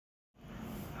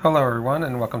Hello, everyone,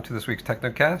 and welcome to this week's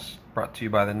TechnoCast, brought to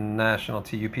you by the National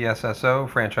TUPSSO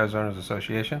Franchise Owners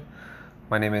Association.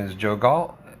 My name is Joe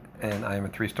Gall, and I am a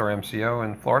three-store MCO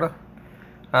in Florida.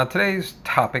 Today's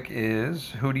topic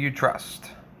is, who do you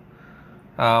trust?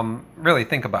 Really,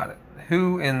 think about it.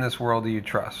 Who in this world do you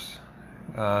trust?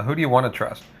 Who do you want to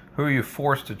trust? Who are you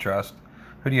forced to trust?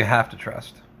 Who do you have to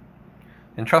trust?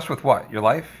 And trust with what? Your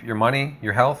life, your money,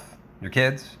 your health, your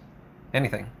kids,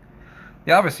 anything.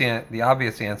 The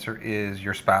obvious answer is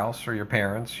your spouse or your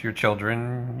parents, your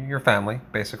children, your family,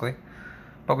 basically.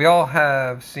 But we all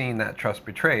have seen that trust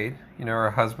betrayed.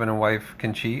 A husband and wife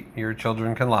can cheat, your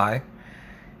children can lie.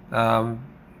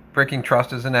 Breaking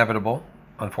trust is inevitable,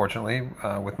 unfortunately,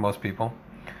 with most people.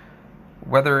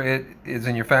 Whether it is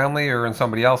in your family or in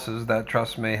somebody else's, that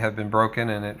trust may have been broken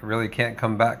and it really can't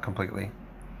come back completely.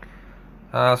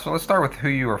 So let's start with who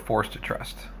you are forced to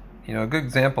trust. A good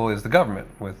example is the government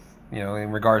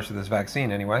in regards to this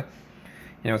vaccine anyway.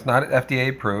 It's not FDA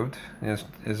approved.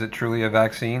 Is it truly a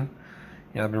vaccine?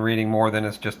 I've been reading more than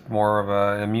it's just more of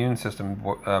an immune system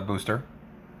booster.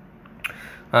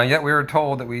 Yet we were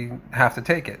told that we have to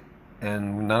take it,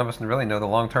 and none of us really know the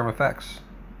long-term effects.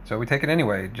 So we take it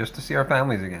anyway, just to see our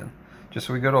families again, just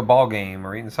so we go to a ball game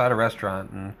or eat inside a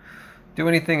restaurant and do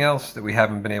anything else that we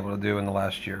haven't been able to do in the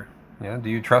last year. Do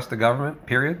you trust the government,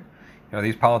 period? Are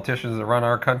these politicians that run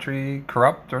our country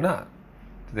corrupt or not?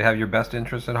 Do they have your best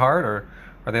interests at heart, or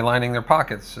are they lining their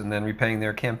pockets and then repaying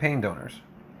their campaign donors?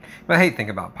 I hate thinking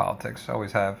about politics. I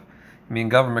always have.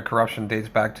 Government corruption dates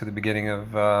back to the beginning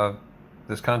of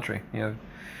this country.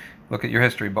 Look at your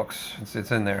history books.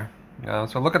 It's in there.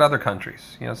 So look at other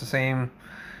countries. It's the same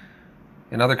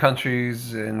in other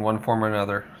countries in one form or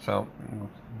another. So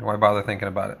why bother thinking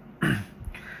about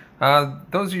it?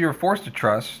 Those you're forced to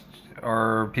trust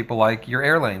are people like your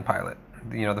airline pilot,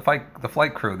 the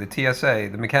flight crew, the TSA,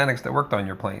 the mechanics that worked on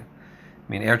your plane.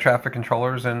 Air traffic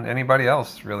controllers and anybody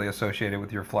else really associated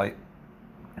with your flight.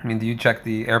 Do you check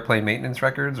the airplane maintenance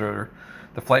records or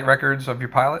the flight records of your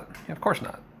pilot? Of course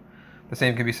not. The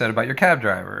same can be said about your cab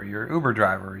driver, your Uber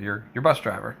driver, your bus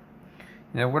driver.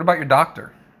 What about your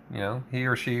doctor? He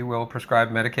or she will prescribe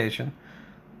medication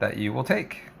that you will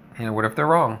take. What if they're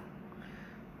wrong?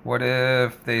 What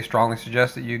if they strongly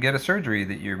suggest that you get a surgery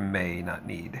that you may not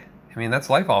need? That's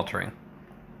life-altering,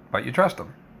 but you trust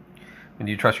them. And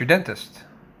do you trust your dentist?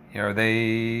 Are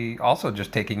they also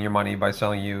just taking your money by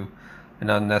selling you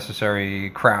an unnecessary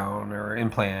crown or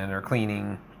implant or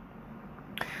cleaning?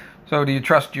 So do you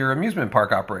trust your amusement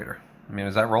park operator?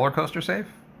 Is that roller coaster safe?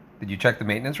 Did you check the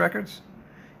maintenance records?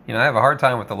 I have a hard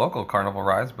time with the local carnival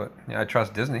rides, but I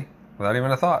trust Disney without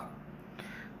even a thought.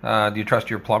 Do you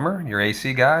trust your plumber, your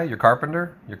AC guy, your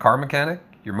carpenter, your car mechanic,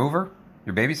 your mover,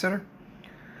 your babysitter?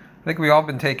 I think we've all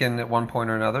been taken at one point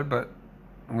or another, but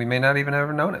we may not even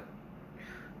ever known it.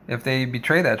 If they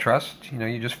betray that trust,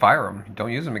 you just fire them.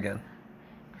 Don't use them again.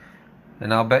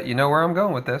 And I'll bet you know where I'm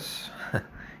going with this.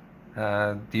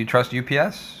 Do you trust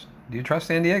UPS? Do you trust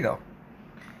San Diego?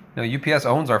 UPS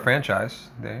owns our franchise.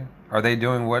 Are they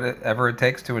doing whatever it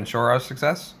takes to ensure our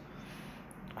success?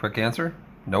 Quick answer,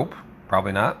 nope.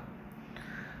 Probably not.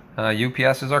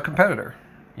 UPS is our competitor.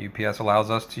 UPS allows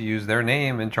us to use their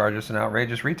name and charge us an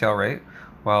outrageous retail rate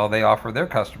while they offer their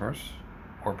customers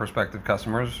or prospective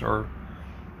customers, or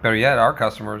better yet, our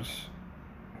customers,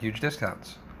 huge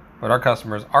discounts. But our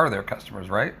customers are their customers,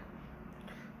 right?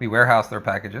 We warehouse their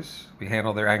packages. We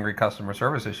handle their angry customer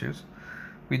service issues.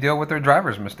 We deal with their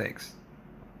drivers' mistakes.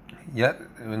 Yet,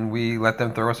 and we let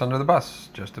them throw us under the bus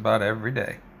just about every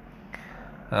day.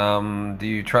 Do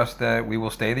you trust that we will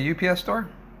stay the UPS store?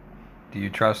 Do you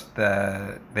trust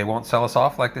that they won't sell us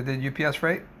off like they did UPS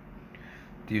Freight?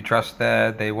 Do you trust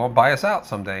that they won't buy us out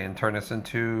someday and turn us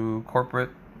into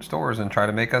corporate stores and try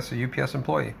to make us a UPS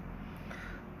employee?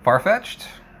 Far-fetched?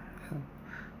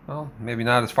 Well, maybe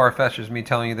not as far-fetched as me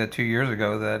telling you that 2 years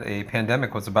ago that a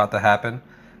pandemic was about to happen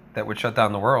that would shut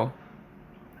down the world.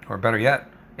 Or better yet,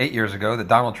 8 years ago that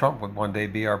Donald Trump would one day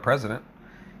be our president.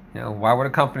 Why would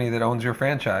a company that owns your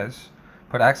franchise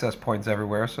put access points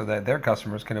everywhere so that their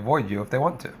customers can avoid you if they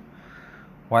want to?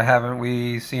 Why haven't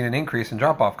we seen an increase in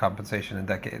drop-off compensation in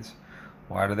decades?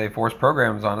 Why do they force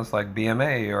programs on us like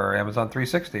BMA or Amazon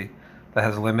 360 that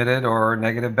has limited or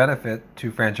negative benefit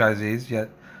to franchisees yet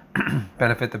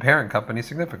benefit the parent company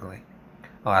significantly?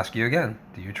 I'll ask you again,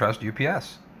 do you trust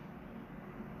UPS?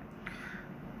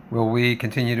 Will we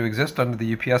continue to exist under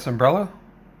the UPS umbrella,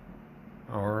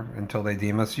 or until they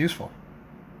deem us useful?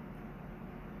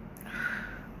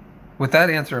 With that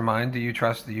answer in mind, do you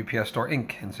trust the UPS Store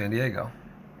Inc. in San Diego?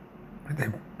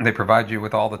 They provide you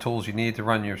with all the tools you need to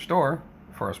run your store,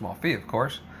 for a small fee, of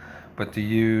course, But do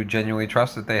you genuinely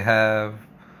trust that they have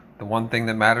the one thing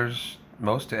that matters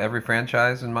most to every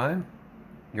franchise in mind?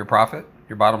 Your profit,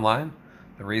 your bottom line,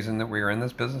 the reason that we are in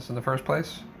this business in the first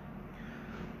place?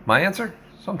 My answer?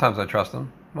 Sometimes I trust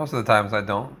them. Most of the times I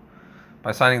don't.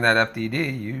 By signing that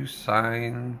FDD, you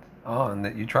sign on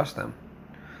that you trust them.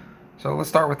 So let's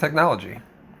start with technology.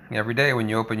 Every day when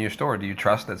you open your store, do you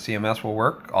trust that CMS will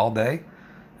work all day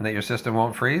and that your system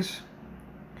won't freeze?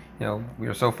 We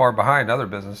are so far behind other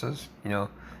businesses.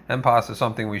 MPOS is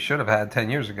something we should have had 10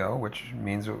 years ago, which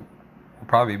means it will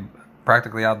probably be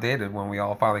practically outdated when we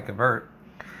all finally convert.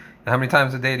 And how many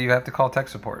times a day do you have to call tech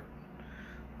support?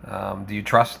 Do you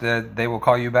trust that they will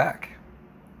call you back?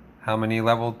 How many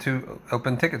level 2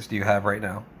 open tickets do you have right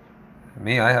now?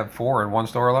 Me, I have 4 in one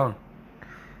store alone.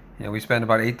 We spend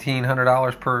about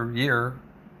 $1,800 per year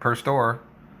per store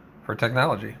for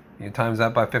technology. You times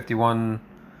that by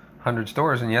 5,100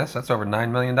 stores, and yes, that's over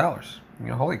 $9 million.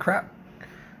 Holy crap.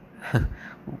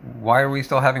 Why are we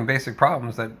still having basic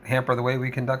problems that hamper the way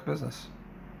we conduct business?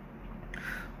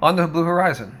 On to Blue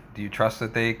Horizon. Do you trust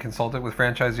that they consulted with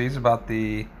franchisees about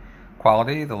the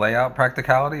quality, the layout,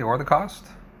 practicality, or the cost?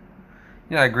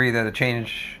 I agree that a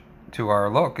change to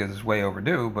our look is way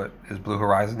overdue, but is Blue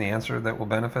Horizon the answer that will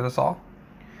benefit us all?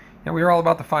 We are all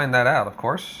about to find that out, of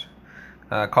course.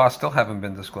 Costs still haven't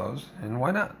been disclosed, and why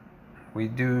not? We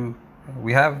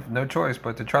have no choice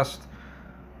but to trust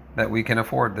that we can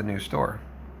afford the new store.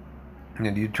 Do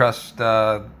you trust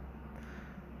that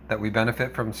we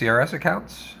benefit from CRS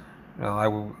accounts? I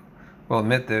will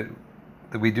admit that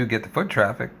we do get the foot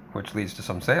traffic, which leads to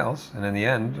some sales, and in the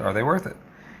end, are they worth it?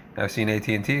 I've seen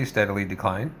AT&T steadily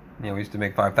decline. We used to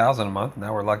make $5,000 a month.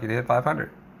 Now we're lucky to hit $500.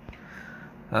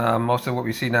 Most of what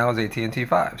we see now is AT&T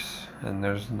 5s, and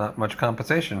there's not much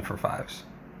compensation for 5s.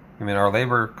 Our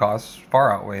labor costs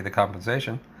far outweigh the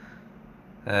compensation,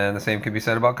 and the same can be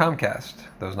said about Comcast.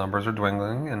 Those numbers are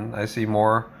dwindling, and I see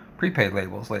more prepaid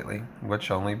labels lately,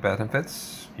 which only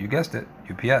benefits, you guessed it,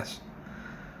 UPS.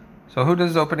 So who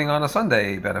does opening on a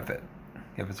Sunday benefit?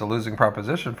 If it's a losing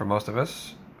proposition for most of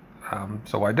us,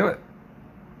 so why do it?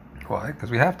 Why? Because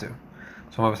we have to.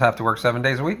 Some of us have to work 7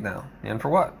 days a week now. And for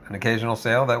what? An occasional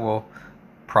sale that will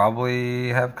probably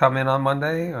have come in on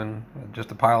Monday and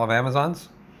just a pile of Amazons?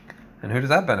 And who does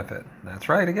that benefit? That's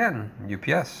right, again,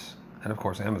 UPS and, of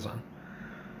course, Amazon.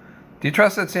 Do you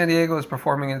trust that San Diego is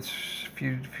performing its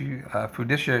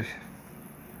fiduciary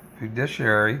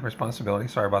responsibility,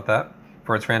 sorry about that,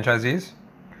 for its franchisees?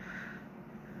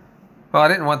 Well, I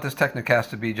didn't want this TechnoCast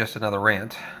to be just another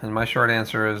rant, and my short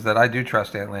answer is that I do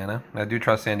trust Atlanta, I do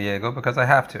trust San Diego because I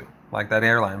have to, like that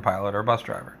airline pilot or bus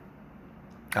driver.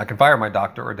 I can fire my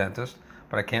doctor or dentist,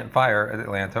 but I can't fire at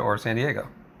Atlanta or San Diego.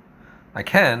 I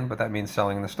can, but that means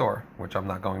selling the store, which I'm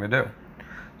not going to do.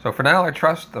 So for now, I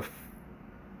trust the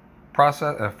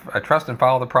process. I trust and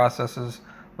follow the processes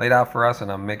laid out for us,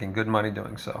 and I'm making good money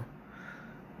doing so.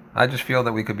 I just feel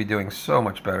that we could be doing so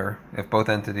much better if both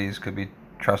entities could be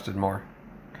trusted more.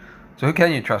 So who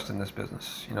can you trust in this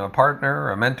business? A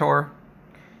partner, a mentor?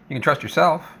 You can trust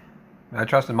yourself. I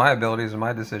trust in my abilities and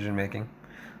my decision making.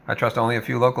 I trust only a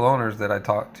few local owners that I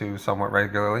talk to somewhat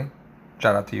regularly.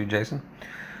 Shout out to you, Jason.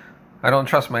 I don't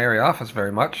trust my area office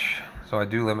very much, so I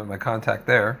do limit my contact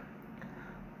there.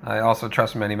 I also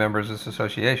trust many members of this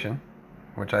association,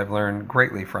 which I've learned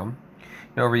greatly from.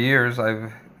 Over years,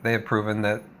 they have proven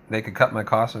that they could cut my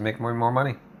costs and make more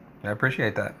money. I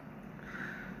appreciate that.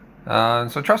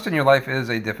 So trust in your life is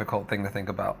a difficult thing to think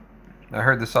about. I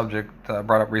heard the subject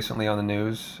brought up recently on the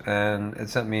news, and it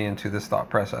sent me into this thought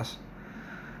process.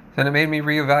 And it made me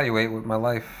reevaluate what my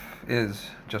life is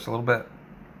just a little bit.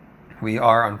 We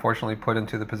are unfortunately put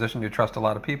into the position to trust a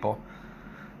lot of people,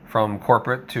 from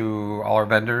corporate to all our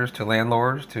vendors to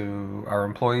landlords to our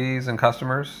employees and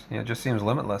customers. It just seems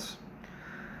limitless.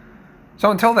 So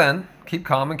until then, keep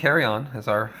calm and carry on, as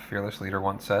our fearless leader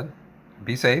once said.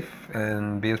 Be safe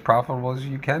and be as profitable as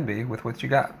you can be with what you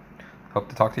got. Hope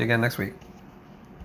to talk to you again next week.